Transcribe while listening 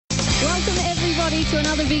Welcome everybody to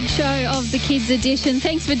another big show of the Kids Edition.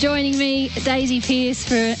 Thanks for joining me, Daisy Pearce,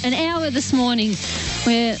 for an hour this morning.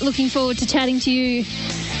 We're looking forward to chatting to you.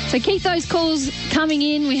 So keep those calls coming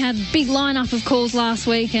in. We had a big lineup of calls last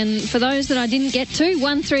week, and for those that I didn't get to,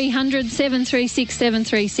 1300 736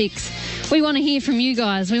 736. We want to hear from you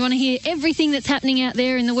guys. We want to hear everything that's happening out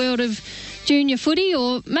there in the world of junior footy,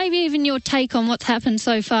 or maybe even your take on what's happened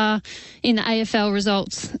so far in the AFL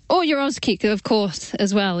results, or your Auskick, of course,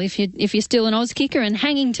 as well. If you're still an Auskicker and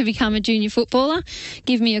hanging to become a junior footballer,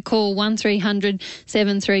 give me a call, 1300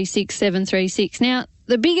 736 736. Now,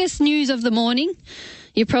 the biggest news of the morning,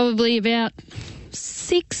 you're probably about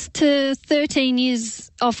 6 to 13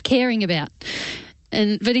 years off caring about.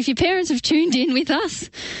 But if your parents have tuned in with us,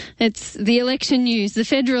 it's the election news, the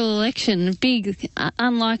federal election, big,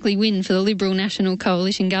 unlikely win for the Liberal National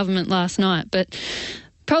Coalition government last night. But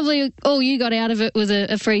probably all you got out of it was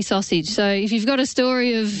a free sausage. So if you've got a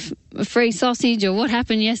story of a free sausage or what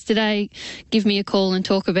happened yesterday, give me a call and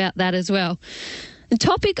talk about that as well. The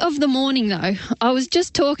topic of the morning, though, I was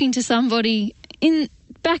just talking to somebody in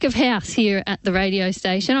back of house here at the radio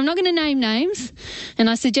station. I'm not going to name names, and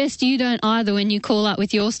I suggest you don't either when you call up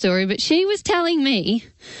with your story, but she was telling me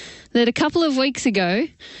that a couple of weeks ago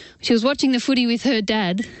she was watching the footy with her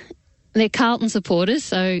dad. They're Carlton supporters,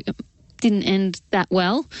 so it didn't end that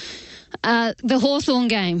well. The Hawthorn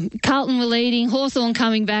game, Carlton were leading, Hawthorn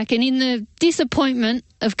coming back, and in the disappointment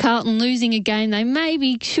of Carlton losing a game they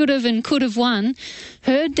maybe should have and could have won,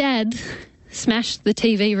 her dad smashed the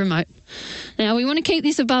TV remote. Now, we want to keep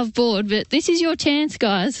this above board, but this is your chance,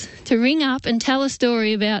 guys, to ring up and tell a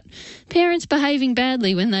story about parents behaving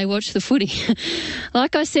badly when they watch the footy.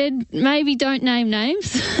 Like I said, maybe don't name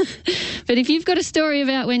names, but if you've got a story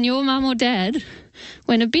about when your mum or dad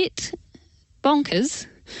went a bit bonkers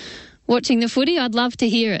watching the footy, I'd love to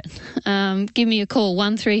hear it. Give me a call,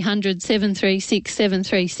 1300 736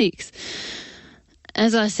 736.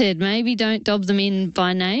 As I said, maybe don't dob them in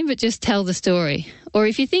by name, but just tell the story. Or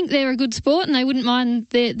if you think they're a good sport and they wouldn't mind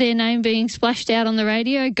their name being splashed out on the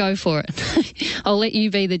radio, go for it. I'll let you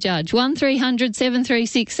be the judge. 1300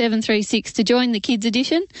 736 736 to join the Kids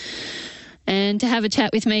Edition and to have a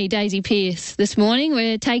chat with me, Daisy Pearce, this morning.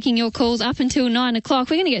 We're taking your calls up until 9 o'clock.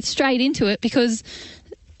 We're going to get straight into it because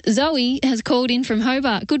Zoe has called in from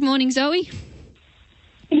Hobart. Good morning, Zoe.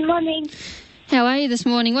 Good morning. How are you this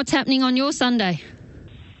morning? What's happening on your Sunday?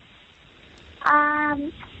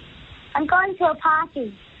 I'm going to a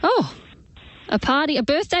party. Oh, a party, a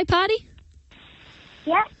birthday party?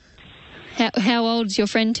 Yeah. How old's your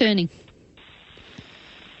friend turning?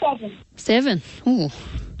 7. 7. Ooh,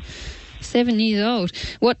 7 years old.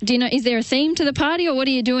 What do you know? Is there a theme to the party, or what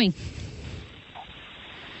are you doing?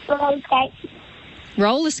 Roller skating.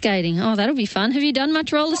 Roller skating. Oh, that'll be fun. Have you done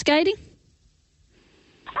much roller skating?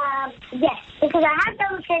 Yes, because I have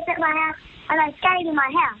roller skates at my house and I skate in my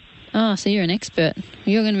house. Oh, so you're an expert.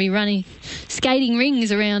 You're going to be running skating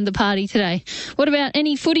rings around the party today. What about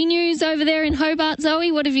any footy news over there in Hobart,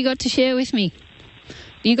 Zoe? What have you got to share with me?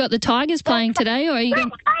 You got the Tigers playing today, or are you going?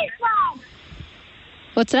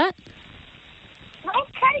 What's that?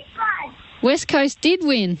 West Coast won. West Coast did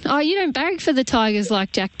win. Oh, you don't barrack for the Tigers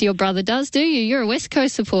like Jack, your brother, does, do you? You're a West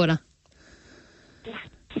Coast supporter.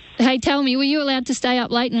 Hey, tell me, were you allowed to stay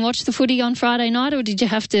up late and watch the footy on Friday night, or did you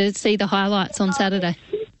have to see the highlights on Saturday?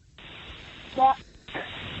 Yeah.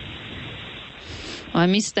 I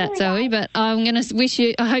missed that, Zoe, but I'm going to wish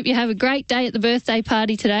you, I hope you have a great day at the birthday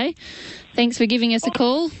party today. Thanks for giving us a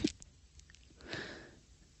call.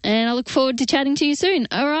 And I look forward to chatting to you soon.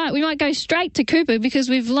 All right, we might go straight to Cooper because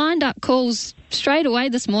we've lined up calls straight away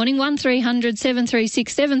this morning, 1300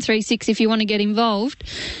 736 736 if you want to get involved.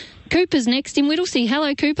 Cooper's next in Whittlesea.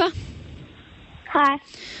 Hello, Cooper. Hi.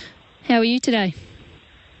 How are you today?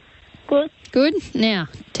 Good. Good. Now,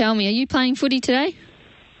 tell me, are you playing footy today?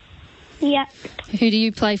 Yeah. Who do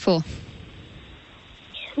you play for?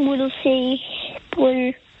 Whittlesea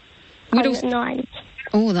Blue Whittlesea. Under-9s.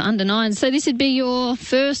 Oh, the under-9s. So this would be your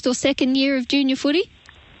first or second year of junior footy?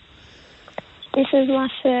 This is my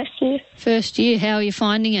first year. First year. How are you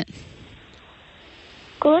finding it?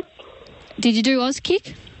 Good. Did you do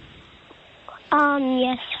Auskick?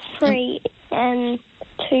 Yes, 3 and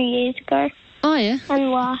 2 years ago. Oh, yeah.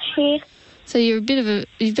 And last year. So you've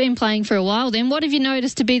been playing for a while then. What have you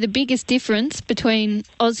noticed to be the biggest difference between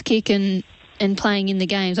Auskick and playing in the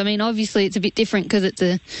games? I mean, obviously it's a bit different because it's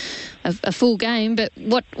a full game, but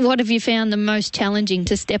what have you found the most challenging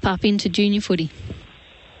to step up into junior footy?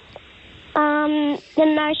 The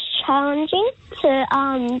most challenging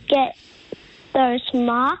to get those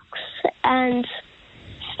marks and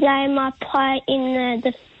stay my play in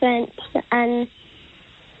the defence and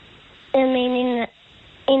I mean,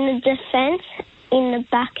 in the defence, in the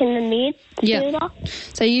back and the mid. Yeah.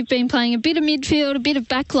 So you've been playing a bit of midfield, a bit of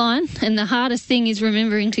backline, and the hardest thing is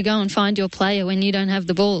remembering to go and find your player when you don't have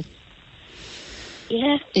the ball.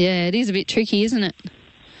 Yeah. Yeah, it is a bit tricky, isn't it?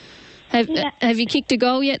 Have you kicked a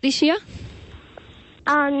goal yet this year?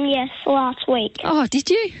 Yes, last week. Oh, did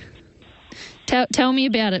you? Tell me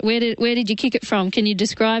about it. Where did you kick it from? Can you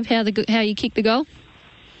describe how you kicked the goal?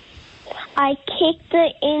 I kicked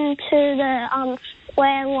it into the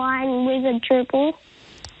square line with a dribble.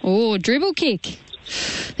 Oh, dribble kick.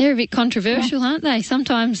 They're a bit controversial, aren't they?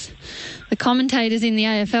 Sometimes the commentators in the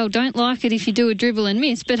AFL don't like it if you do a dribble and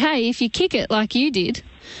miss. But, hey, if you kick it like you did,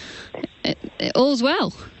 all's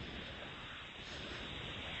well.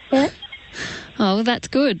 Yeah. Oh, well, that's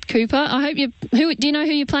good, Cooper. I hope do you know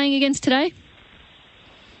who you're playing against today?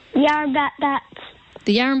 Yarrabat Bats.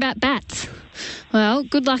 The Yarrabat Bats. Well,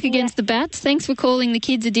 good luck against the Bats. Thanks for calling the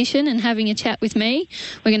Kids Edition and having a chat with me.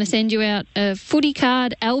 We're going to send you out a footy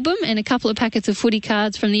card album and a couple of packets of footy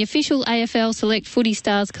cards from the official AFL Select Footy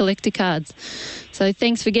Stars collector cards. So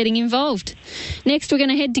thanks for getting involved. Next, we're going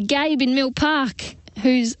to head to Gabe in Mill Park,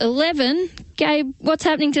 who's 11. Gabe, what's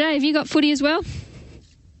happening today? Have you got footy as well?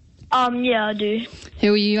 Yeah, I do.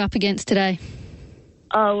 Who are you up against today?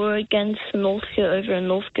 We're against Northcote over in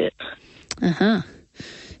Northcote. Uh-huh.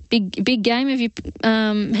 Big game.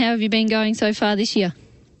 How have you been going so far this year?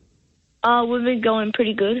 We've been going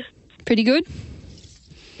pretty good. Pretty good?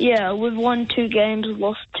 Yeah, we've won 2 games,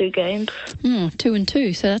 lost 2 games.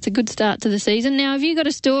 2-2. So that's a good start to the season. Now, have you got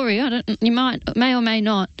a story? You may or may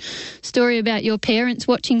not. Story about your parents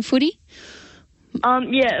watching footy?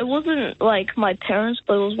 Yeah, it wasn't like my parents,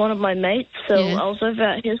 but it was one of my mates. So Yeah. I was over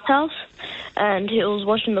at his house, and he was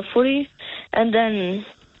watching the footy, and then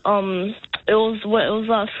it was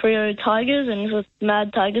Freo Tigers, and he's a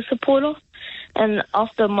mad Tiger supporter. And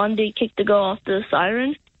after Monday kicked the goal after the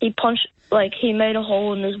siren, he made a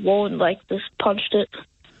hole in his wall and just punched it.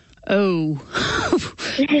 Oh.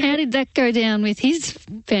 How did that go down with his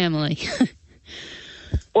family?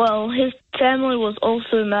 Well, his family was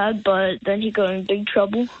also mad, but then he got in big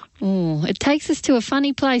trouble. Oh, it takes us to a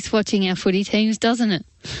funny place watching our footy teams, doesn't it?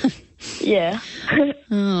 Yeah.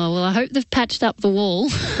 Oh, well, I hope they've patched up the wall.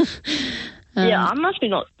 Yeah, I'm actually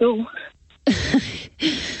not sure.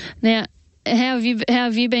 Now, how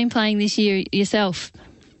have you been playing this year yourself?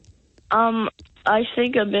 I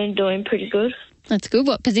think I've been doing pretty good. That's good.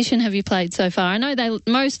 What position have you played so far? I know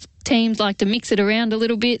most teams like to mix it around a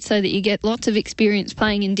little bit so that you get lots of experience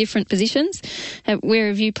playing in different positions. Where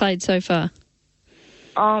have you played so far?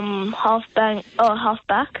 Halfback.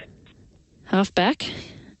 Halfback?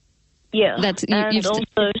 Yeah. And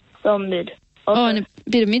also some mid. Oh, and a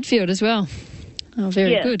bit of midfield as well. Oh,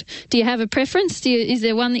 very good. Do you have a preference? Is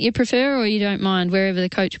there one that you prefer, or you don't mind wherever the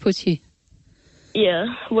coach puts you?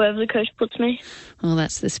 Yeah, wherever the coach puts me. Well,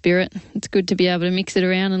 that's the spirit. It's good to be able to mix it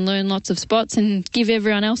around and learn lots of spots and give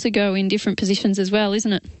everyone else a go in different positions as well,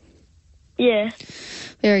 isn't it? Yeah.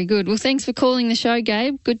 Very good. Well, thanks for calling the show,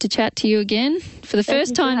 Gabe. Good to chat to you again for the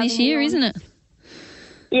first time this year, isn't it?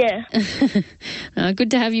 Yeah.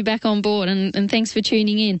 Good to have you back on board, and thanks for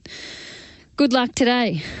tuning in. Good luck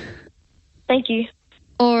today. Thank you.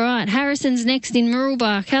 All right, Harrison's next in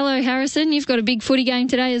Murrelbach. Hello, Harrison. You've got a big footy game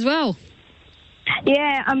today as well.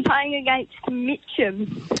 Yeah, I'm playing against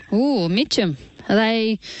Mitcham. Oh, Mitcham. Are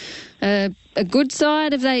they a good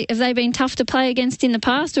side? Have they been tough to play against in the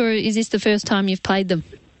past, or is this the first time you've played them?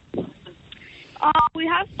 We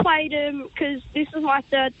have played them because this is my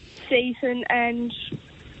 3rd season, and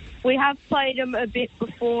we have played them a bit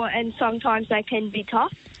before, and sometimes they can be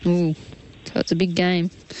tough. Ooh, so it's a big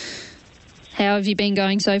game. How have you been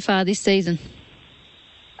going so far this season?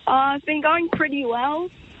 I've been going pretty well.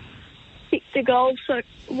 Kicked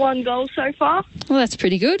one goal so far. Well, that's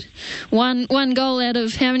pretty good. One goal out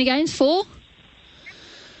of how many games? 4?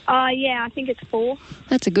 Yeah, I think it's 4.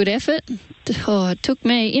 That's a good effort. Oh, it took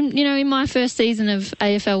me, in my first season of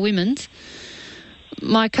AFL Women's,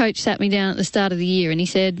 my coach sat me down at the start of the year and he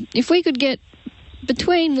said, if we could get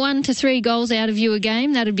between 1 to 3 goals out of you a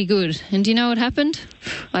game, that'd be good. And do you know what happened?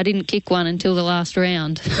 I didn't kick one until the last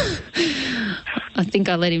round. I think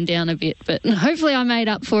I let him down a bit, but hopefully I made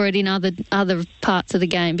up for it in other parts of the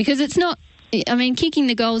game, because it's not, kicking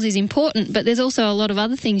the goals is important, but there's also a lot of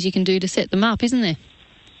other things you can do to set them up, isn't there?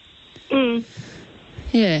 Mm.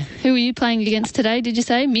 Yeah. Who are you playing against today, did you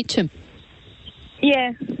say? Mitcham?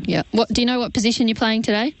 Yeah. Yeah. Do you know what position you're playing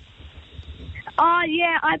today?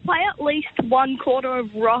 Yeah, I play at least 1 quarter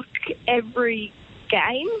of rock every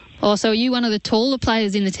game. Oh, so are you one of the taller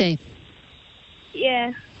players in the team?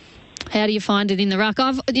 Yeah. How do you find it in the ruck?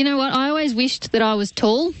 You know what? I always wished that I was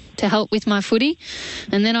tall to help with my footy,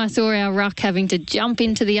 and then I saw our ruck having to jump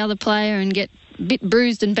into the other player and get a bit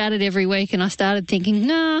bruised and battered every week, and I started thinking,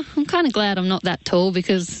 nah, I'm kind of glad I'm not that tall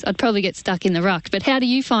because I'd probably get stuck in the ruck. But how do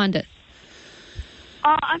you find it?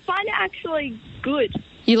 I find it actually good.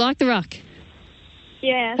 You like the ruck?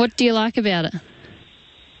 Yeah. What do you like about it?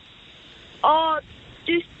 Oh,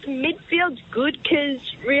 just midfield's good because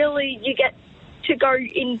really you get to go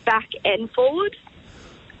in back and forward.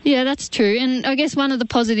 Yeah, that's true. And I guess one of the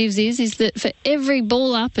positives is that for every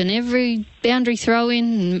ball up and every boundary throw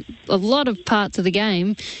in and a lot of parts of the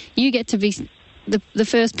game, you get to be the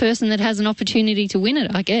first person that has an opportunity to win it,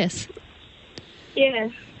 I guess. Yeah.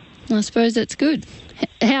 I suppose that's good.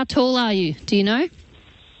 How tall are you? Do you know?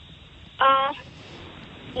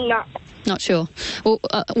 No. Not sure. Well,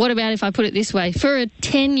 what about if I put it this way? For a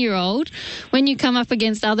 10-year-old, when you come up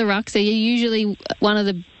against other rucks, are you usually one of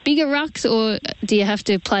the bigger rucks, or do you have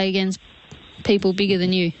to play against people bigger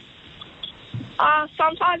than you?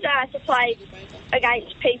 Sometimes I have to play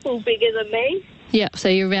against people bigger than me. Yeah, so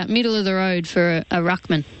you're about middle of the road for a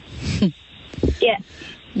ruckman. Yeah.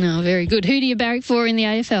 No, very good. Who do you barrack for in the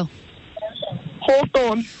AFL?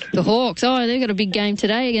 Hawthorn. The Hawks. Oh, they've got a big game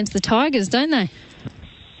today against the Tigers, don't they?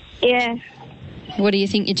 Yeah. What do you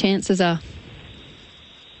think your chances are?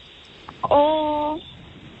 Oh,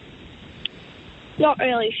 not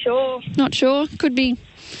really sure. Not sure. Could be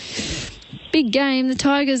big game. The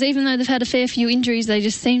Tigers, even though they've had a fair few injuries, they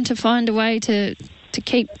just seem to find a way to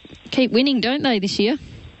keep winning, don't they, this year?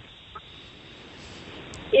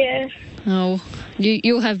 Yeah. Oh,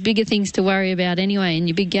 you'll have bigger things to worry about anyway in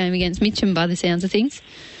your big game against Mitcham by the sounds of things.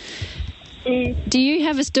 Do you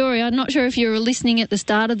have a story? I'm not sure if you were listening at the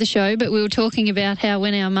start of the show, but we were talking about how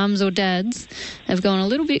when our mums or dads have gone a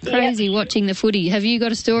little bit crazy watching the footy. Have you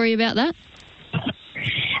got a story about that?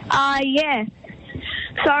 Yeah.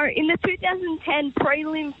 So in the 2010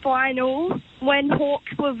 prelim final, when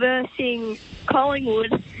Hawks were versing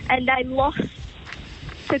Collingwood and they lost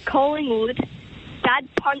to Collingwood, Dad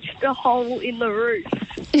punched a hole in the roof.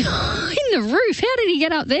 In the roof? How did he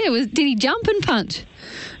get up there? Did he jump and punch?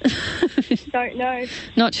 Don't know.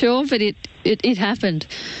 Not sure, but it happened.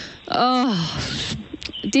 Oh,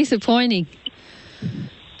 disappointing.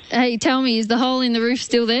 Hey, tell me, is the hole in the roof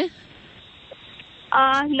still there?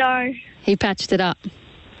 No. He patched it up.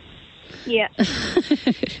 Yeah.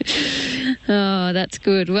 Oh, that's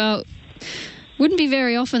good. Well, wouldn't be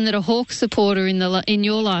very often that a Hawks supporter in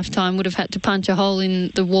your lifetime would have had to punch a hole in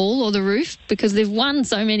the wall or the roof, because they've won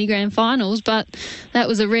so many grand finals, but that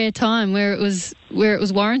was a rare time where it was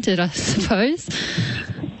warranted, I suppose.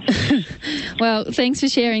 Well, thanks for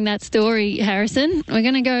sharing that story, Harrison. We're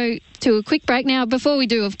going to go to a quick break now. Before we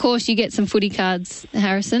do, of course, you get some footy cards,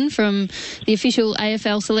 Harrison, from the official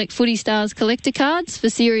AFL Select Footy Stars collector cards for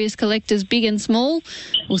serious collectors, big and small.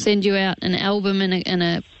 We'll send you out an album and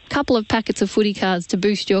a couple of packets of footy cards to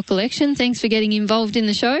boost your collection. Thanks for getting involved in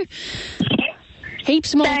the show.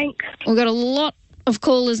 Heaps more. Thanks. We've got a lot of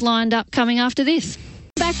callers lined up coming after this.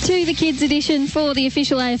 Back to the Kids Edition for the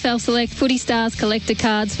official AFL Select Footy Stars collector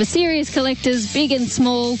cards for serious collectors, big and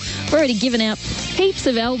small. We've already given out heaps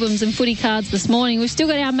of albums and footy cards this morning. We've still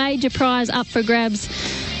got our major prize up for grabs.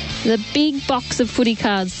 The big box of footy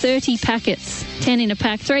cards, 30 packets, 10 in a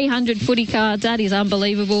pack, 300 footy cards. That is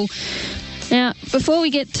unbelievable. Now, before we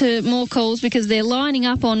get to more calls, because they're lining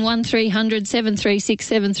up on 1300 736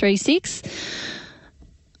 736,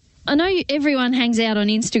 I know everyone hangs out on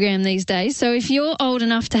Instagram these days, so if you're old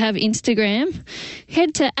enough to have Instagram,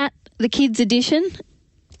 head to @thekidsedition,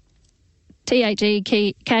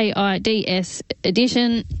 THEKIDS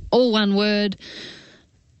edition, all one word,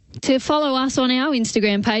 to follow us on our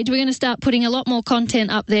Instagram page. We're going to start putting a lot more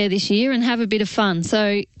content up there this year and have a bit of fun.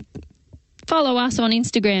 So follow us on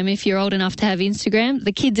Instagram if you're old enough to have Instagram,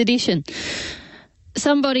 The Kids Edition.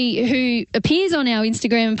 Somebody who appears on our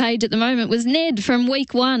Instagram page at the moment was Ned from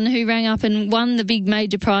week 1, who rang up and won the big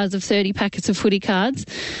major prize of 30 packets of footy cards.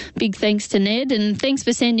 Big thanks to Ned, and thanks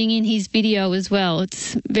for sending in his video as well.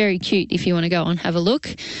 It's very cute if you want to go and have a look.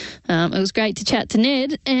 It was great to chat to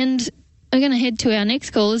Ned, and we're going to head to our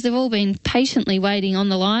next callers. They've all been patiently waiting on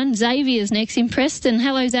the line. Xavier's next in Preston.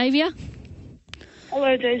 Hello, Xavier.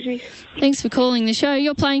 Hello, Daisy. Thanks for calling the show.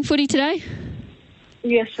 You're playing footy today?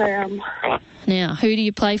 Yes, I am. Now, who do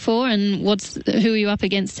you play for, and who are you up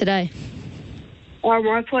against today?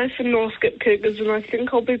 I play for Northcote Cougars, and I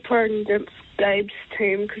think I'll be playing against Gabe's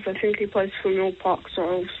team because I think he plays for Mill Park, so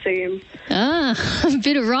I'll see him. A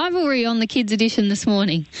bit of rivalry on the Kids Edition this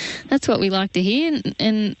morning. That's what we like to hear,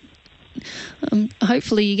 and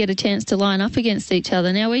hopefully you get a chance to line up against each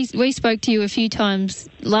other. Now, we spoke to you a few times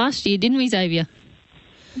last year, didn't we, Xavier?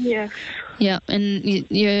 Yeah. Yeah, and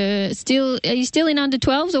are you still in under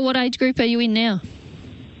 12s, or what age group are you in now?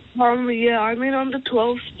 Yeah, I'm in under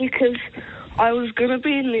 12s because I was going to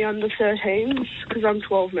be in the under 13s because I'm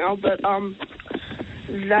 12 now, but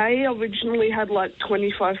they originally had like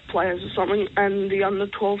 25 players or something, and the under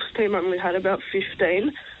 12s team only had about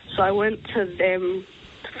 15, so I went to them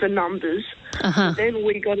for numbers. Uh-huh.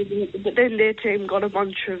 But then their team got a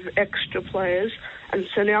bunch of extra players, and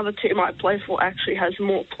so now the team I play for actually has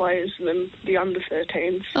more players than the under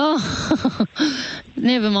 13s. Oh,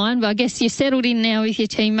 never mind. But I guess you're settled in now with your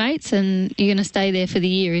teammates, and you're going to stay there for the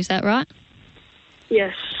year. Is that right?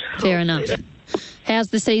 Yes. Fair enough. How's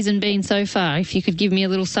the season been so far? If you could give me a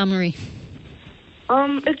little summary.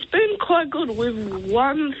 It's been quite good. We've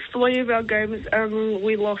won 3 of our games, and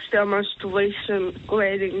we lost our most recent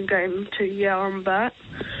grading game to Yarrambat.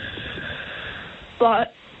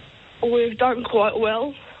 But we've done quite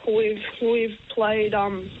well. We've played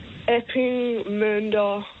Epping,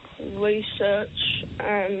 Mernda, Research,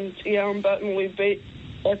 and Yarrambat, and we beat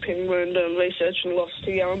Epping, Mernda, and Research and lost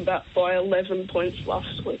to Yarrambat by 11 points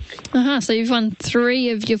last week. So you've won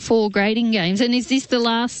 3 of your 4 grading games. And is this the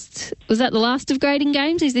last? Was that the last of grading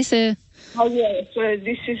games? Is this a? Oh yeah. So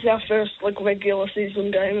this is our first regular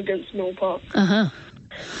season game against Mill Park.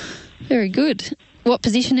 Very good. What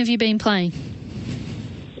position have you been playing?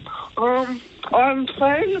 I'm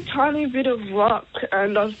playing a tiny bit of ruck,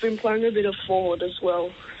 and I've been playing a bit of forward as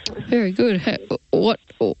well. Very good. What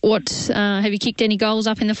have you kicked any goals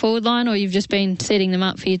up in the forward line, or you've just been setting them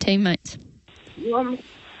up for your teammates?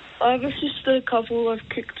 I've assisted a couple. I've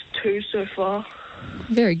kicked 2 so far.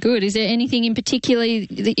 Very good. Is there anything in particular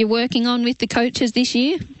that you're working on with the coaches this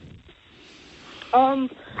year? I've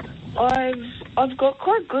got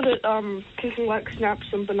quite good at kicking snaps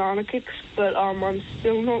and banana kicks, but I'm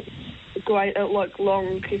still not great at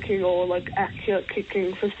long kicking or accurate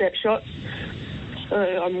kicking for set shots. So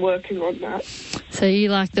I'm working on that. So you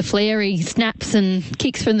like the flary snaps and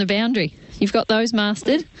kicks from the boundary? You've got those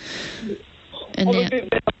mastered? And I'm a bit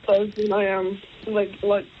better at those than I am,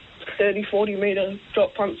 30, 40 metre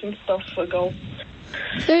drop punts and stuff for goal.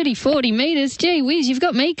 30, 40 metres? Gee whiz, you've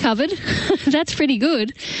got me covered. That's pretty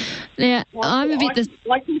good. Now, I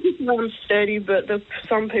can kick around 30, but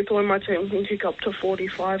some people in my team can kick up to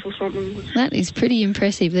 45 or something. That is pretty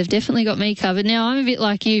impressive. They've definitely got me covered. Now, I'm a bit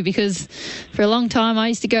like you because for a long time I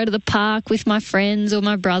used to go to the park with my friends or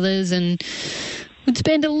my brothers and would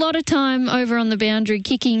spend a lot of time over on the boundary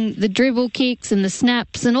kicking the dribble kicks and the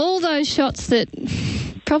snaps and all those shots that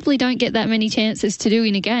probably don't get that many chances to do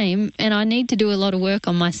in a game, and I need to do a lot of work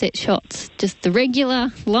on my set shots. Just the regular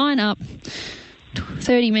line up,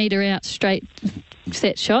 30 metre out straight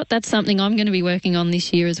set shot. That's something I'm going to be working on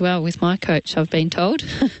this year as well with my coach, I've been told.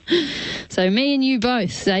 So me and you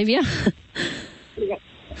both, Xavier. Yeah.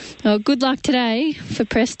 Well, good luck today for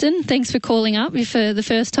Preston. Thanks for calling up for the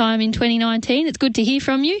first time in 2019. It's good to hear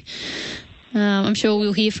from you. I'm sure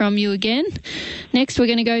we'll hear from you again. Next, we're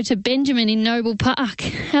going to go to Benjamin in Noble Park.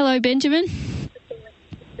 Hello, Benjamin.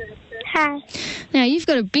 Hi. Now, you've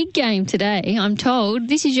got a big game today, I'm told.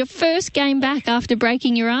 This is your first game back after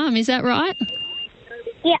breaking your arm, is that right?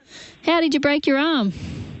 Yeah. How did you break your arm?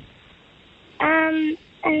 I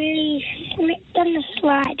slipped on the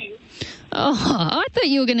slide. Oh, I thought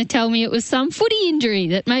you were going to tell me it was some footy injury,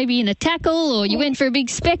 that maybe in a tackle or you went for a big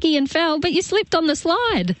specky and fell, but you slipped on the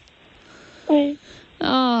slide. Mm.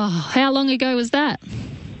 Oh, how long ago was that?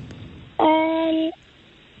 On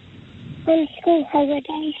school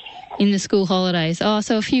holidays. In the school holidays. Oh,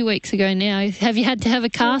 so a few weeks ago now. Have you had to have a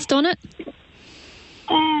cast on it?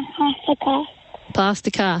 Half a cast.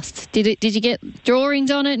 Plaster cast. Did you get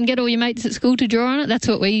drawings on it and get all your mates at school to draw on it? That's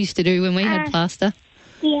what we used to do when we had plaster.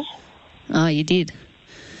 Yeah. Oh, you did.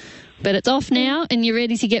 But it's off now and you're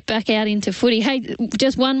ready to get back out into footy. Hey,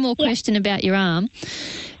 just one more question about your arm.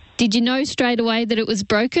 Did you know straight away that it was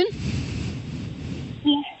broken?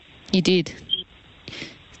 Yeah. You did?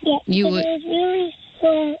 Yeah. You it were... was really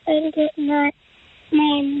sore, and my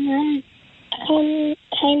mum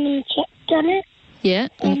came and checked on it. Yeah.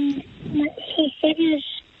 And she said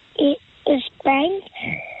it was sprained.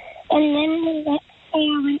 And then the next day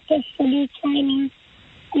I went to footy training,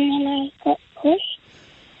 and then I got pushed,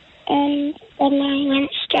 and then I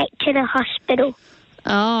went straight to the hospital.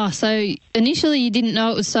 Oh, so initially you didn't know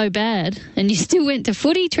it was so bad and you still went to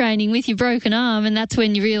footy training with your broken arm, and that's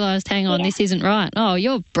when you realised, hang on, this isn't right. Oh,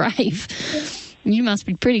 you're brave. Yeah. You must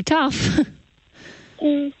be pretty tough.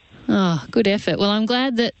 Mm. Oh, good effort. Well, I'm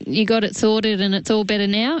glad that you got it sorted and it's all better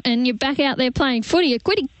now and you're back out there playing footy. A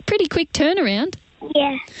pretty pretty quick turnaround.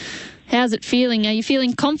 Yeah. How's it feeling? Are you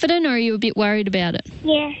feeling confident or are you a bit worried about it?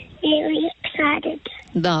 Yeah. Really excited.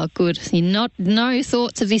 Oh, good. You're no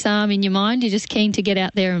thoughts of this arm in your mind. You're just keen to get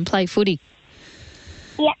out there and play footy.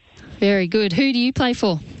 Yeah. Very good. Who do you play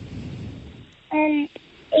for? Edie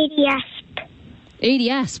Asp. Edie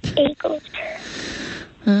Asp. Eagles.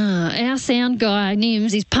 Our sound guy,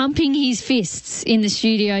 Nims, is pumping his fists in the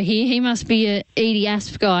studio here. He must be a Edie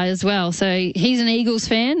Asp guy as well. So he's an Eagles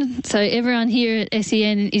fan. So everyone here at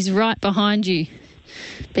SEN is right behind you,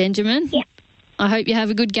 Benjamin. Yeah. I hope you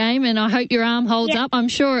have a good game and I hope your arm holds up. I'm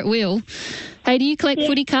sure it will. Hey, do you collect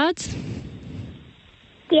footy cards?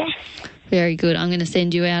 Yes. Very good. I'm going to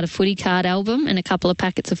send you out a footy card album and a couple of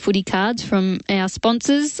packets of footy cards from our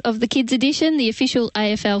sponsors of the Kids Edition, the official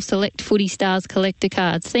AFL Select Footy Stars collector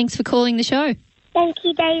cards. Thanks for calling the show. Thank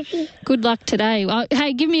you, Daisy. Good luck today.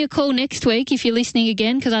 Hey, give me a call next week if you're listening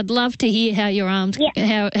again, because I'd love to hear how your arms,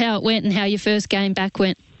 how it went and how your first game back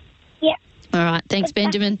went. Yeah. All right. Thanks,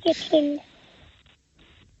 Benjamin.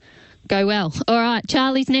 Go well. All right.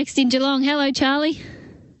 Charlie's next in Geelong. Hello, Charlie.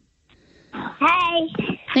 Hey.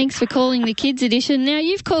 Thanks for calling the Kids Edition. Now,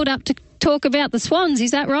 you've called up to talk about the Swans,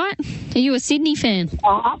 is that right? Are you a Sydney fan?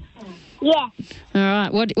 Yeah. All right.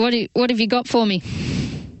 What have you got for me?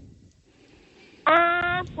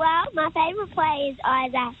 Well, my favourite player is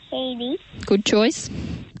Isaac Heaney. Good choice.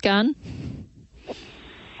 Gun.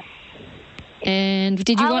 And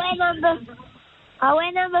did you I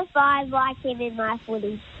wear number 5 like him in my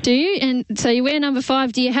footy. Do you? And so you wear number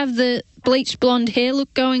 5. Do you have the bleached blonde hair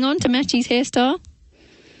look going on to match his hairstyle?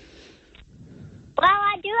 Well,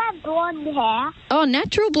 I do have blonde hair. Oh,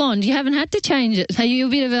 natural blonde. You haven't had to change it. Are you a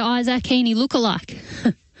bit of an Isaac Heaney lookalike?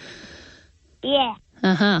 Yeah.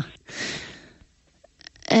 Uh-huh.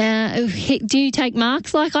 Do you take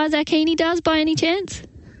marks like Isaac Heaney does by any chance?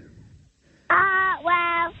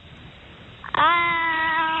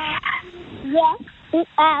 Yes.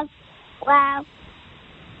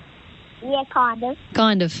 Yeah, kind of.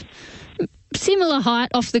 Kind of. Similar height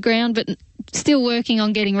off the ground, but still working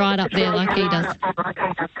on getting right up there like he does.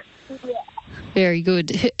 Yeah. Very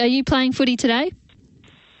good. Are you playing footy today?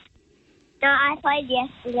 No, I played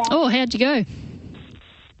yesterday. Oh, how'd you go?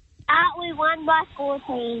 We won by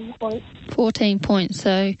 14 points. 14 points,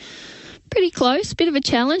 so pretty close. Bit of a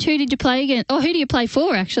challenge. Who did you play against? Oh, who do you play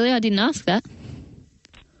for, actually? I didn't ask that.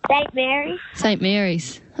 St. Mary's. St.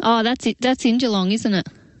 Mary's. Oh, that's it. That's in Geelong, isn't it?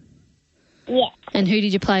 Yeah. And who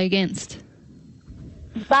did you play against?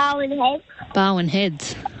 Barwon Heads. Barwon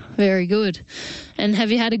Heads. Very good. And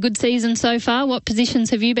have you had a good season so far? What positions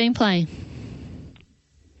have you been playing?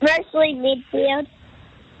 Mostly midfield.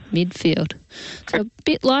 Midfield. So a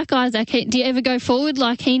bit like Isaac. Do you ever go forward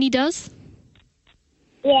like Heaney does?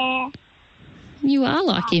 Yeah. You are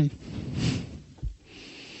like him.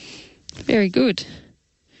 Very good.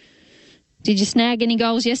 Did you snag any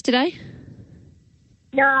goals yesterday?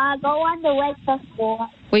 No, I got one the week before.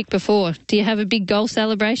 Week before. Do you have a big goal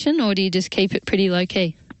celebration or do you just keep it pretty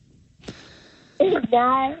low-key?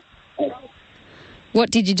 No. What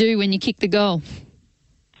did you do when you kicked the goal?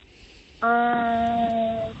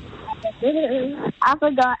 I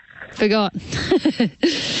forgot. Forgot.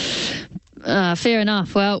 Fair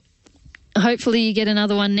enough. Well, hopefully you get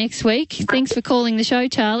another one next week. Thanks for calling the show,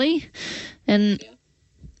 Charlie. And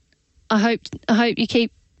I hope you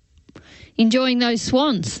keep enjoying those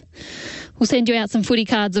Swans. We'll send you out some footy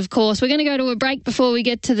cards, of course. We're going to go to a break before we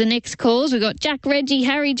get to the next calls. We've got Jack, Reggie,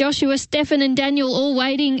 Harry, Joshua, Stefan and Daniel all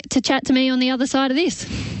waiting to chat to me on the other side of this.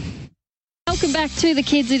 Welcome back to the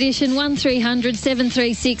Kids Edition, 1300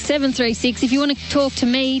 736 736. If you want to talk to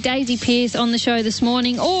me, Daisy Pearce, on the show this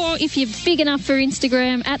morning, or if you're big enough for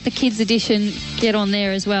Instagram, at the Kids Edition, get on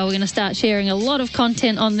there as well. We're going to start sharing a lot of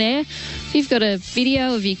content on there. If you've got a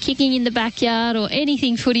video of you kicking in the backyard or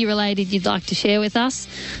anything footy related you'd like to share with us,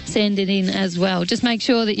 send it in as well. Just make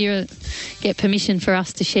sure that you get permission for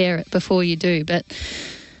us to share it before you do. But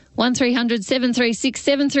 1300 736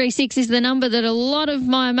 736 is the number that a lot of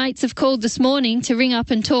my mates have called this morning to ring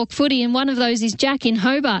up and talk footy, and one of those is Jack in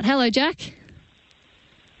Hobart. Hello, Jack.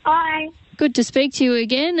 Hi. Good to speak to you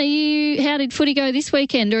again. How did footy go this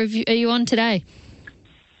weekend, or are you on today?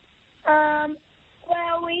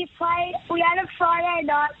 Well, we had a Friday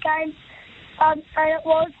night game, and it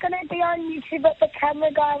was going to be on YouTube, but the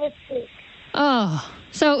camera guy was sick. Oh,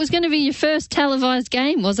 so it was going to be your first televised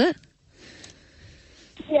game, was it?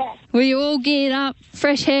 Yeah. Were you all geared up,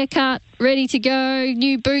 fresh haircut, ready to go,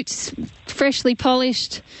 new boots, freshly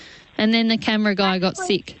polished, and then the camera guy got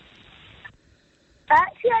sick?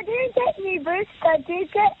 Actually, I didn't get new boots. I did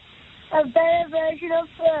get a better version of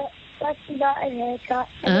the West United haircut.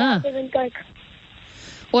 And I didn't go.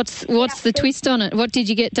 What's the twist on it? What did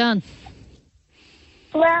you get done?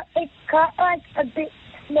 Well, it's cut like a bit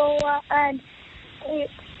smaller, and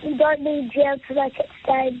you don't need gel to make it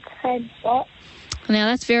stay in the same spot. Now,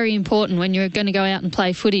 that's very important when you're going to go out and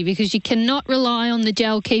play footy, because you cannot rely on the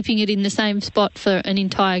gel keeping it in the same spot for an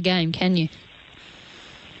entire game, can you?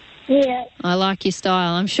 Yeah. I like your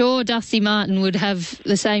style. I'm sure Dusty Martin would have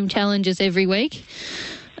the same challenges every week.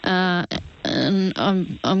 And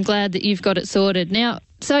I'm glad that you've got it sorted. Now,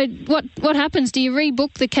 so what happens? Do you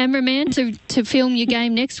rebook the cameraman to film your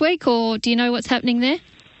game next week, or do you know what's happening there?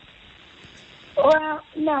 Well,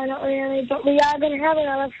 no, not really, but we are going to have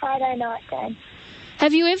another Friday night game.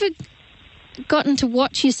 Have you ever gotten to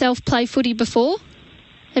watch yourself play footy before?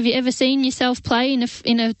 Have you ever seen yourself play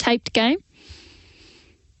in a taped game?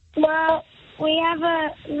 Well, we have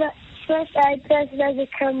the first aid person has a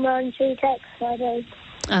camera and she takes photos.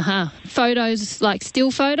 Photos, like still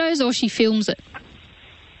photos, or she films it?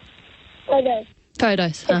 Photos.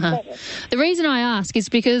 Photos. The reason I ask is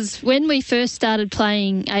because when we first started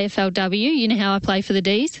playing AFLW, you know how I play for the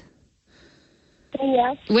D's?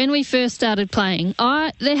 Yeah. When we first started playing,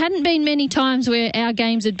 there hadn't been many times where our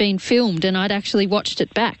games had been filmed and I'd actually watched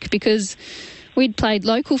it back, because we'd played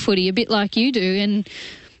local footy a bit like you do and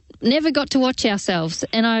never got to watch ourselves.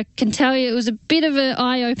 And I can tell you it was a bit of an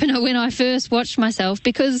eye-opener when I first watched myself,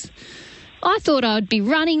 because I thought I'd be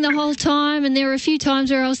running the whole time, and there were a few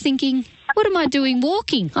times where I was thinking, what am I doing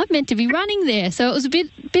walking? I'm meant to be running there. So it was a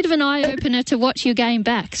bit of an eye-opener to watch your game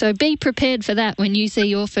back. So be prepared for that when you see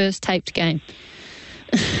your first taped game.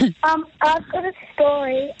 I've got a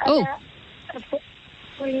story about a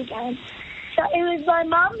footy game. So it was my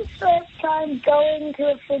mum's first time going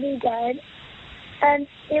to a footy game, and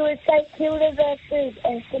it was St Kilda versus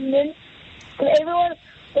Essendon, and everyone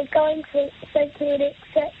was going to St Kilda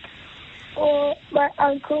except for my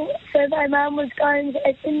uncle. So my mum was going to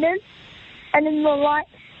Essendon, and then the lights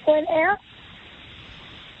went out.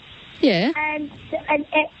 Yeah. And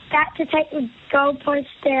it had to take the goalpost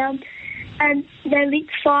down, and they lit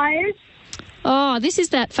fires. Oh, this is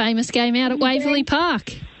that famous game out at Waverley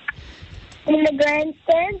Park. In the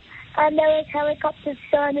grandstand, and there was helicopters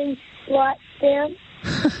shining lights down.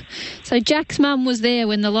 So Jack's mum was there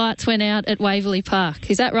when the lights went out at Waverley Park.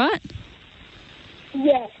 Is that right?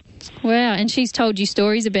 Yeah. Wow, and she's told you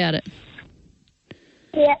stories about it.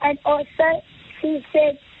 Yeah, and also she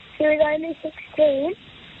said she was only 16,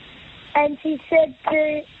 and she said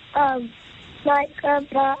to my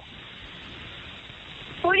grandpa,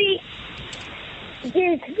 footy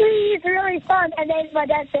is really fun. And then my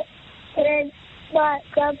dad said, and then my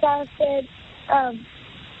grandpa said,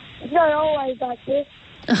 it's not always like this.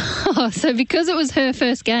 Oh, so because it was her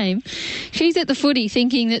first game, she's at the footy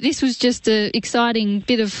thinking that this was just an exciting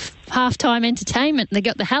bit of halftime entertainment. They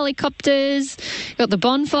got the helicopters, got the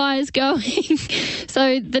bonfires going.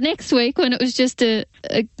 So the next week, when it was just a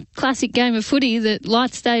classic game of footy, the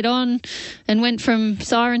lights stayed on and went from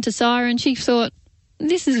siren to siren, she thought,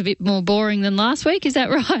 this is a bit more boring than last week. Is that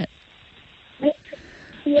right?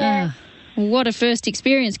 Yeah. What a first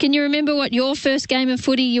experience. Can you remember what your first game of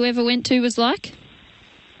footy you ever went to was like?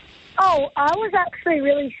 Oh, I was actually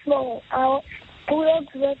really small. I was Bulldogs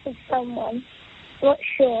versus someone. Not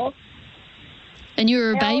sure. And you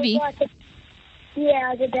were a baby? I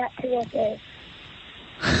was about 2 or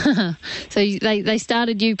 3. So they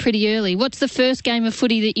started you pretty early. What's the first game of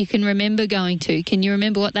footy that you can remember going to? Can you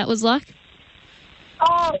remember what that was like?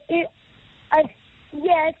 Oh, yes,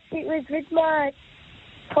 it was with my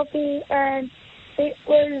puppy, and it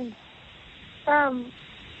was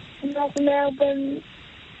North Melbourne,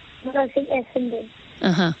 I think Essendon.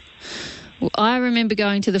 Well, I remember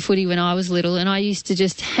going to the footy when I was little, and I used to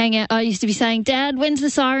just hang out. I used to be saying, Dad, when's the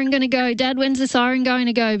siren going to go? Dad, when's the siren going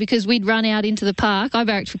to go? Because we'd run out into the park. I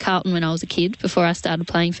barracked for Carlton when I was a kid before I started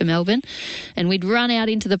playing for Melbourne, and we'd run out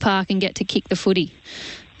into the park and get to kick the footy.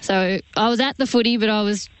 So I was at the footy, but I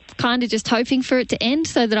was kind of just hoping for it to end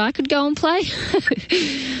so that I could go and play.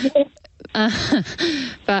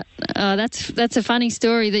 But that's a funny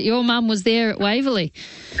story that your mum was there at Waverley.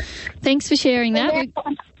 Thanks for sharing that.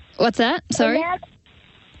 What's that? Sorry?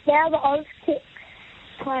 Now the Oz Kicks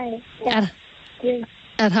play.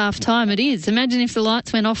 At half time it is. Imagine if the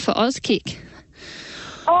lights went off for Auskick.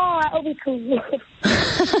 Oh, that'll be cool.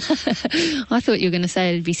 I thought you were going to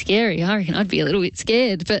say it'd be scary. I reckon I'd be a little bit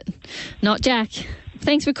scared, but not Jack.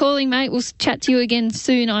 Thanks for calling, mate. We'll chat to you again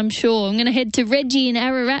soon, I'm sure. I'm going to head to Reggie in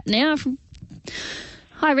Ararat now.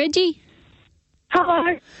 Hi, Reggie.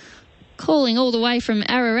 Hello. Calling all the way from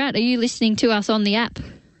Ararat. Are you listening to us on the app?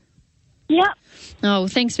 Yep. Oh, well,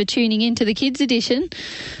 thanks for tuning in to the Kids Edition.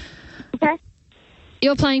 Okay.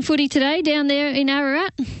 You're playing footy today down there in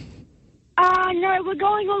Ararat? No, we're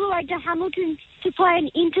going all the way to Hamilton to play an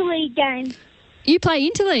interleague game. You play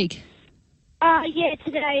interleague? Yeah,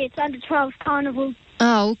 today it's under 12 carnival.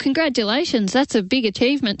 Oh, well, congratulations. That's a big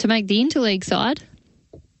achievement to make the interleague side.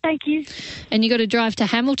 Thank you. And you got to drive to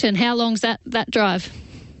Hamilton. How long's that drive?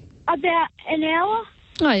 About an hour.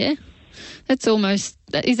 Oh, yeah. That's almost...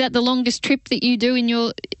 Is that the longest trip that you do in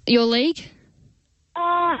your league?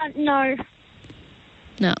 No.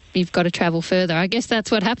 No, you've got to travel further. I guess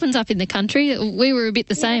that's what happens up in the country. We were a bit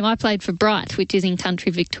the same. I played for Bright, which is in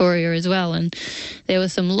country Victoria as well, and there were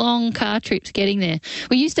some long car trips getting there.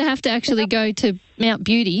 We used to have to actually go to Mount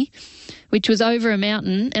Beauty, which was over a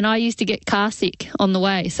mountain, and I used to get car sick on the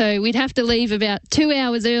way. So we'd have to leave about 2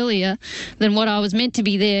 hours earlier than what I was meant to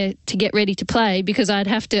be there to get ready to play, because I'd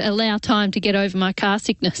have to allow time to get over my car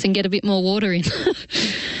sickness and get a bit more water in.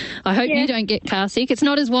 I hope you don't get car sick. It's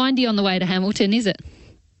not as windy on the way to Hamilton, is it?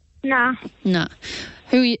 Nah. No.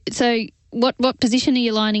 So what position are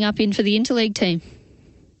you lining up in for the interleague team?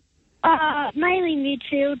 Mainly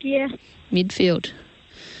midfield, yeah. Midfield.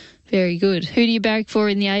 Very good. Who do you barrack for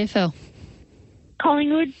in the AFL?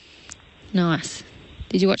 Collingwood. Nice.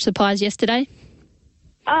 Did you watch the Pies yesterday?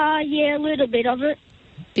 Yeah, a little bit of it.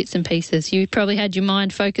 Bits and pieces. You probably had your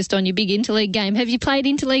mind focused on your big interleague game. Have you played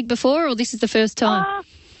interleague before, or this is the first time?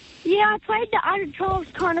 Yeah, I played the under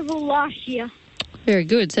 12 carnival last year. Very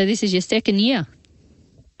good. So this is your second year?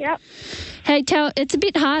 Yep. Hey, it's a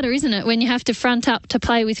bit harder, isn't it, when you have to front up to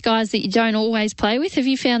play with guys that you don't always play with? Have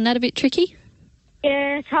you found that a bit tricky?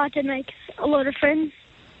 Yeah, it's hard to make a lot of friends.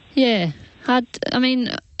 Yeah. Hard. I mean,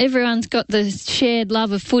 everyone's got the shared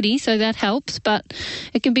love of footy, so that helps, but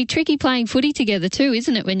it can be tricky playing footy together too,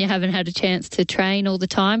 isn't it, when you haven't had a chance to train all the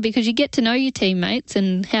time, because you get to know your teammates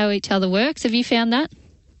and how each other works. Have you found that?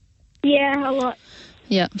 Yeah, a lot.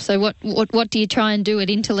 Yeah. So what do you try and do at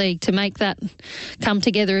interleague to make that come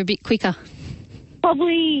together a bit quicker?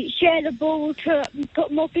 Probably share the ball to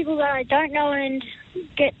put more people that I don't know and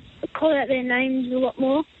call out their names a lot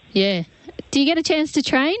more. Yeah. Do you get a chance to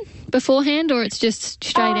train beforehand, or it's just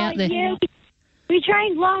straight out there? Yeah, we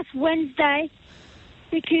trained last Wednesday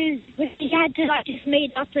because we had to just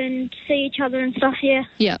meet up and see each other and stuff, yeah.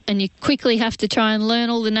 Yeah, and you quickly have to try and learn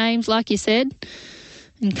all the names, like you said,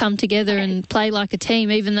 and come together and play like a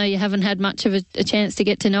team, even though you haven't had much of a chance to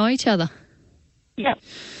get to know each other. Yep.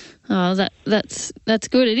 Oh, that's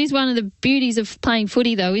good. It is one of the beauties of playing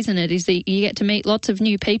footy, though, isn't it, is that you get to meet lots of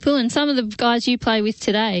new people, and some of the guys you play with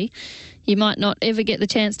today you might not ever get the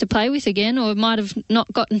chance to play with again, or might have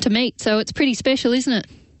not gotten to meet, so it's pretty special, isn't it?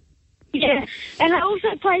 Yeah, and I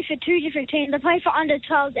also play for two different teams. I play for under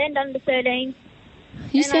 12s and under 13s.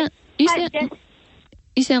 You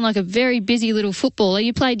sound like a very busy little footballer.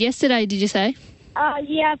 You played yesterday, did you say?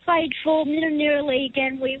 Yeah, I played for Middle League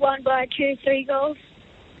and we won by 2-3 goals.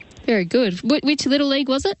 Very good. Which little league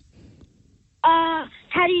was it?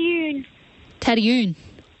 Taddeyoon. Taddeyoon.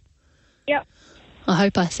 Yep. I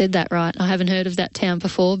hope I said that right. I haven't heard of that town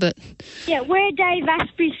before, but... Yeah, where Dave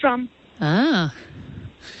Asprey's from. Ah.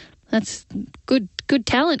 That's good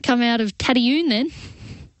talent come out of Taddeyoon then.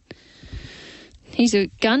 He's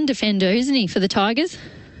a gun defender, isn't he, for the Tigers?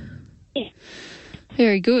 Yeah.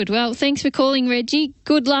 Very good. Well, thanks for calling, Reggie.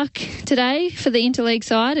 Good luck today for the interleague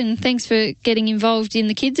side, and thanks for getting involved in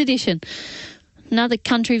the Kids Edition. Another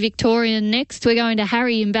country Victorian next. We're going to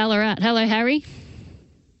Harry in Ballarat. Hello, Harry.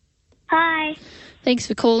 Hi. Thanks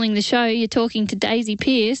for calling the show. You're talking to Daisy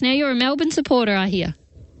Pearce. Now, you're a Melbourne supporter, I hear.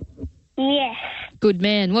 Yes. Good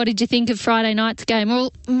man. What did you think of Friday night's game?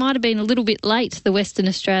 Well, it might have been a little bit late, the Western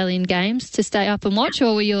Australian games, to stay up and watch,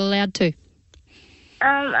 or were you allowed to?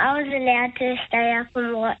 I was allowed to stay up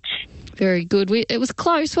and watch. Very good. It was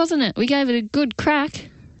close, wasn't it? We gave it a good crack.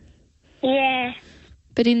 Yeah.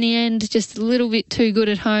 But in the end, just a little bit too good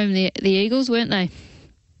at home, the Eagles, weren't they?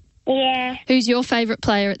 Yeah. Who's your favourite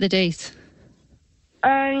player at the D's?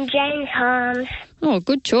 James Harmes. Oh,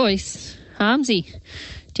 good choice. Harmsy.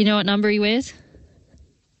 Do you know what number he wears?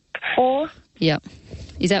 4. Yep.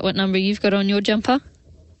 Is that what number you've got on your jumper?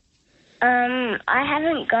 I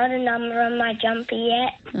haven't got a number on my jumper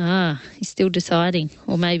yet. Ah, he's still deciding,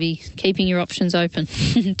 or maybe keeping your options open.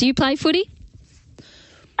 Do you play footy?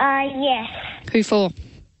 Yes. Who for?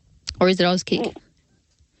 Or is it Auskick?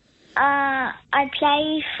 I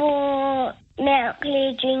play for Mount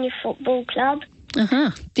Clear Junior Football Club.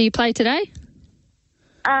 Uh-huh. Do you play today?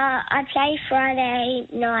 I play Friday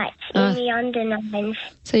night in the under-9s.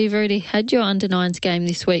 So you've already had your under-9s game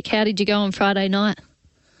this week. How did you go on Friday night?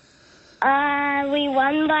 We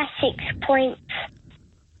won by 6 points.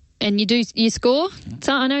 And you score?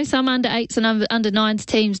 So I know some under 8s and under 9s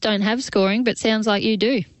teams don't have scoring, but sounds like you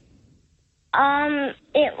do.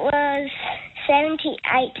 It was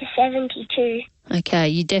 78 to 72. Okay,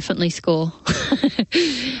 you definitely score.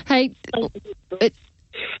 Hey,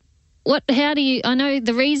 how do you... I know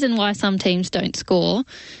the reason why some teams don't score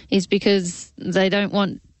is because they don't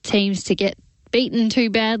want teams to get beaten too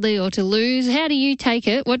badly or to lose. How do you take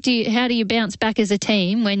it? How do you bounce back as a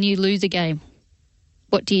team when you lose a game?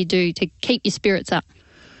 What do you do to keep your spirits up?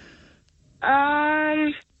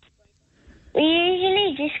 We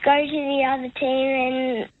usually just go to the other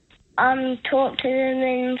team and talk to them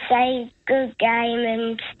and say good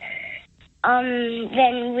game, and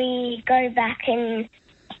then we go back and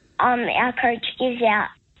our coach gives out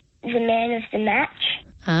the man of the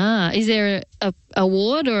match. Is there a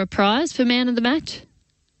award or a prize for man of the match?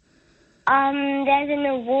 There's an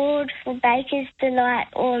award for Baker's Delight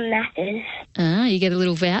or Matters. You get a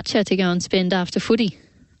little voucher to go and spend after footy.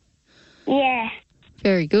 Yeah.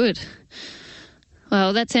 Very good.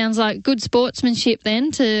 Well, that sounds like good sportsmanship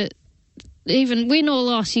then. To even win or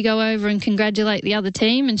loss, you go over and congratulate the other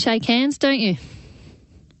team and shake hands, don't you?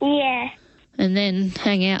 Yeah. And then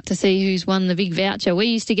hang out to see who's won the big voucher. We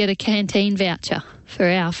used to get a canteen voucher for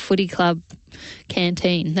our footy club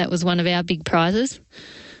canteen. That was one of our big prizes.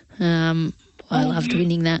 I loved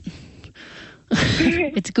winning that.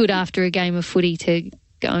 It's good after a game of footy to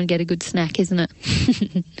go and get a good snack, isn't it?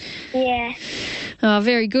 Yeah. Oh,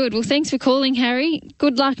 very good. Well, thanks for calling, Harry.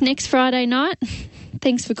 Good luck next Friday night.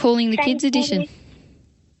 Thanks for calling the Kids Edition.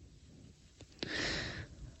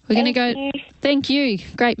 We're going to go... Thank you.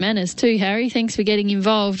 Great manners too, Harry. Thanks for getting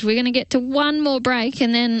involved. We're going to get to one more break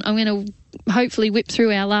and then I'm going to hopefully whip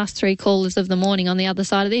through our last 3 callers of the morning on the other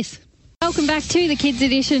side of this. Welcome back to the Kids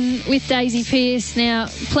Edition with Daisy Pearce. Now,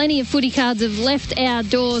 plenty of footy cards have left our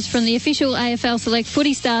doors from the official AFL Select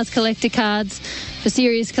Footy Stars collector cards for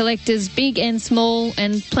serious collectors, big and small,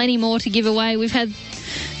 and plenty more to give away. We've had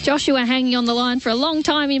Joshua hanging on the line for a long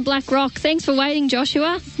time in Black Rock. Thanks for waiting,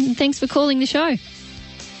 Joshua, and thanks for calling the show.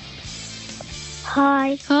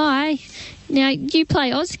 Hi. Hi. Now, you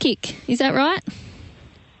play Auskick, is that right?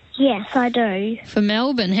 Yes, I do. For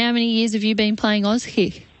Melbourne. How many years have you been playing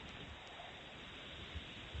Auskick?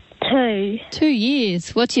 2. 2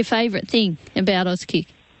 years. What's your favourite thing about Auskick?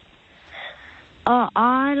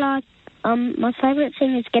 I like... my favourite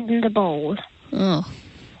thing is getting the ball. Oh,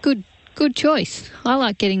 good choice. I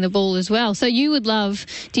like getting the ball as well. So do you love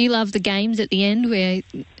the games at the end where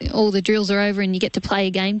all the drills are over and you get to play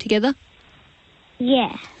a game together?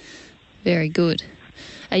 Yeah. Very good.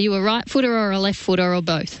 Are you a right footer or a left footer or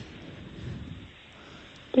both?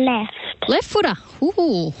 Left. Left footer.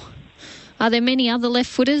 Ooh. Are there many other left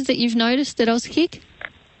footers that you've noticed at Auskick?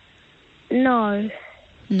 No.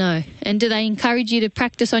 No. And do they encourage you to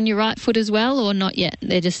practice on your right foot as well or not yet?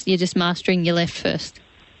 You're just mastering your left first?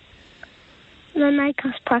 They make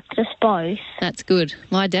us practice both. That's good.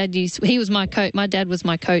 My dad was my coach. My dad was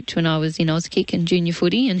my coach when I was in Auskick and junior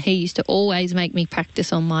footy, and he used to always make me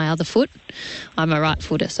practice on my other foot. I'm a right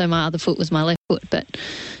footer, so my other foot was my left foot. But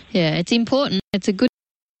yeah, it's important. It's a good...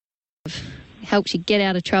 helps you get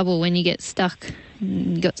out of trouble when you get stuck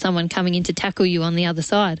and you've got someone coming in to tackle you on the other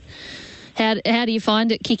side. How do you find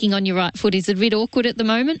it kicking on your right foot? Is it a bit awkward at the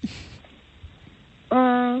moment?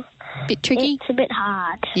 Bit tricky? It's a bit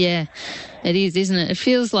hard. Yeah, it is, isn't it? It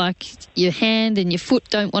feels like your hand and your foot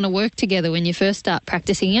don't want to work together when you first start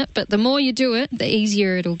practicing it, but the more you do it, the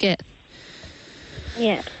easier it'll get.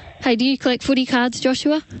 Yeah. Hey, do you collect footy cards,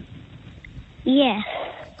 Joshua? Yes.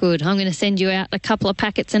 Good. I'm going to send you out a couple of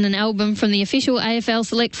packets and an album from the official AFL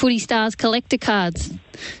Select Footy Stars collector cards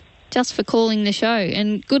just for calling the show.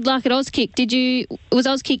 And good luck at Auskick. Was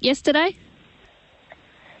Auskick yesterday?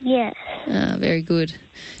 Yes. Very good.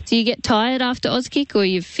 Do you get tired after Auskick or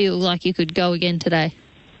you feel like you could go again today?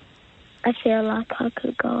 I feel like I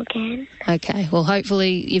could go again. Okay, well,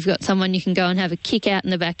 hopefully you've got someone you can go and have a kick out in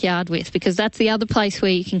the backyard with, because that's the other place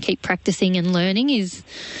where you can keep practicing and learning is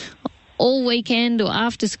all weekend or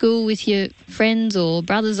after school with your friends or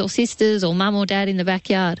brothers or sisters or mum or dad in the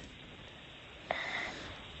backyard.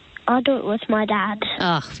 I do it with my dad.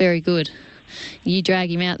 Ah, very good. You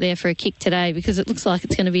drag him out there for a kick today because it looks like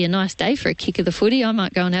it's going to be a nice day for a kick of the footy. I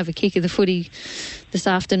might go and have a kick of the footy this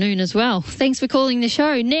afternoon as well. Thanks for calling the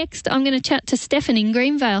show. Next, I'm going to chat to Stefan in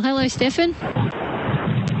Greenvale. Hello, Stefan.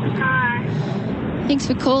 Hi. Thanks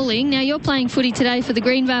for calling. Now, you're playing footy today for the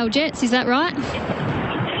Greenvale Jets, is that right?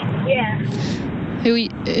 Yeah. Who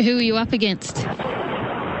are you up against?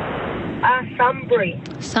 Sunbury.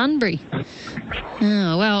 Sunbury.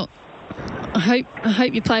 Oh, well, I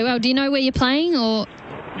hope you play well. Do you know where you're playing or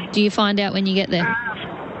do you find out when you get there?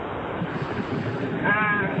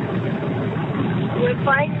 We're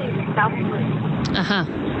playing in Dublin.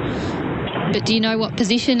 But do you know what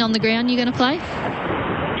position on the ground you're going to play?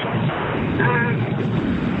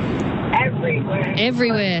 Everywhere.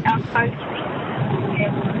 Everywhere. Our coach,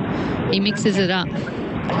 He mixes it up.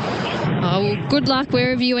 Oh, well, good luck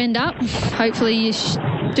wherever you end up. Hopefully you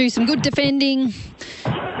do some good defending,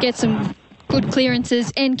 get some good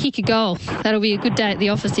clearances and kick a goal. That'll be a good day at the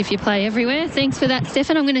office if you play everywhere. Thanks for that,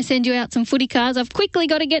 Stefan. I'm going to send you out some footy cards. I've quickly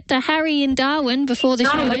got to get to Harry in Darwin before the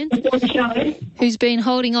show ends, who's been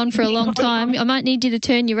holding on for a long time. I might need you to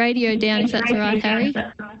turn your radio down if that's all right, Harry. Are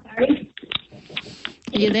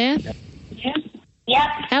you there? Yep.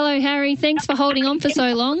 Hello, Harry. Thanks for holding on for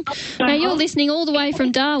so long. Now, you're listening all the way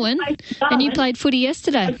from Darwin, and you played footy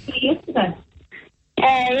yesterday.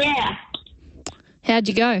 Yeah. How'd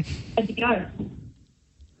you go? I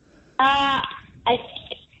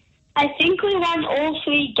think we won all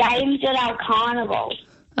 3 games at our carnival.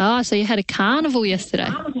 Oh, so you had a carnival yesterday.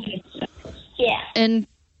 Yeah. And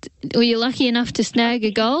were you lucky enough to snag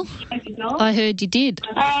a goal? I heard you did.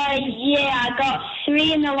 Yeah, I got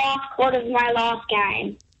 3 in the last quarter of my last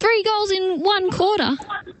game. 3 goals in 1 quarter?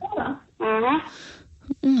 Uh-huh.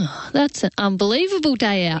 Oh, that's an unbelievable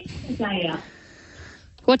day out.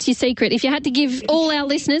 What's your secret? If you had to give all our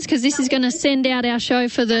listeners, because this is going to send out our show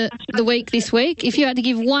for the week this week, if you had to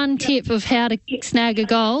give one tip of how to snag a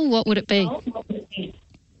goal, what would it be?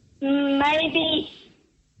 Maybe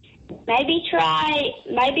try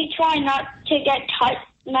not to get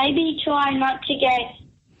try not to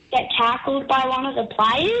get tackled by one of the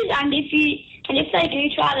players, and if they do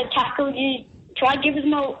try to tackle you, try to give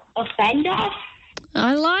them a fend off.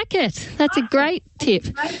 I like it. That's a great tip.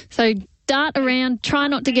 So dart around, try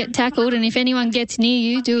not to get tackled, and if anyone gets near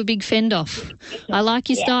you, do a big fend off. I like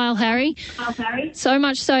your style, Harry. So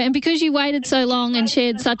much so, and because you waited so long and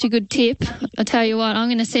shared such a good tip, I tell you what, I'm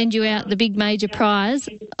going to send you out the big major prize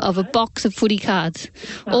of a box of footy cards.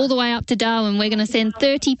 All the way up to Darwin, we're going to send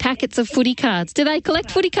 30 packets of footy cards. Do they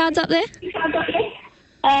collect footy cards up there?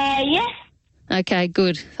 Yeah. Okay,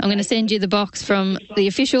 good. I'm going to send you the box from the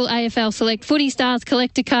official AFL Select Footy Stars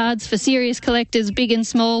collector cards for serious collectors, big and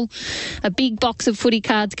small. A big box of footy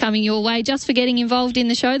cards coming your way just for getting involved in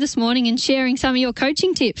the show this morning and sharing some of your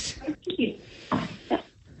coaching tips.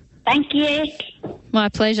 Thank you. My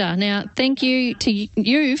pleasure. Now, thank you to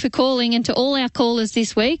you for calling and to all our callers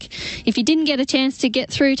this week. If you didn't get a chance to get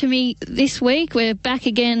through to me this week, we're back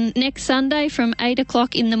again next Sunday from 8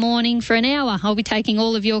 o'clock in the morning for an hour. I'll be taking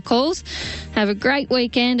all of your calls. Have a great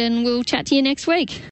weekend and we'll chat to you next week.